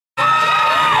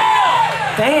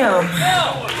Damn.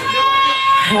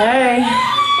 Hey.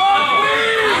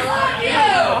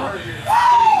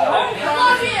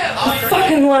 I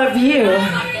fucking love you.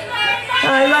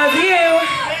 I love you.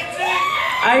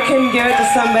 I can give it to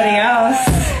somebody else.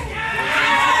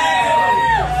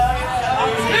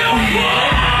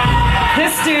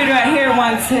 This dude right here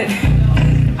wants it.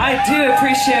 I do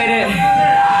appreciate it.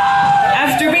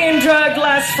 After being drugged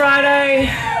last Friday,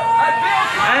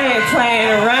 I ain't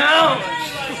playing around.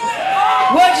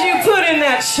 What'd you put in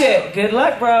that shit? Good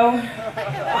luck, bro. What the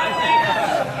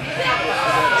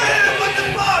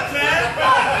fuck, man?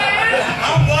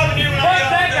 I'm loving you right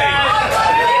now. I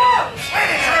love you!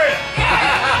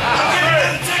 I'm giving you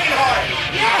the chicken heart.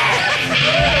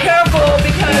 Careful,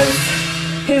 because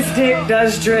his dick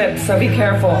does drip, so be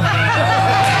careful.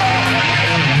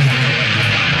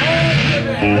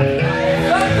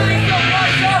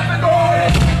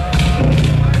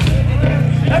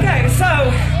 Okay, so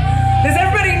does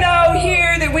everybody know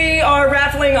here that we are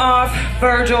raffling off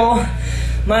Virgil,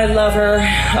 my lover,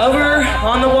 over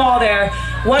on the wall there.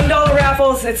 $1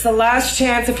 raffles, it's the last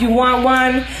chance. If you want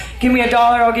one, give me $1,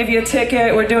 I'll give you a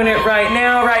ticket. We're doing it right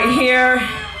now, right here.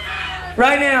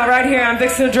 Right now, right here, I'm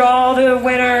fixing to draw the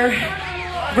winner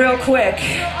real quick.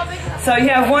 So you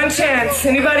have one chance.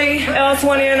 Anybody else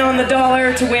want in on the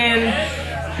 $1 to win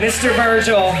Mr.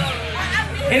 Virgil?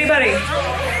 Anybody?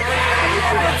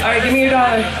 All right, give me your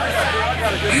 $1.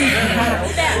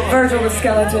 Virgil the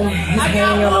skeleton is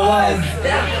hanging on the wall.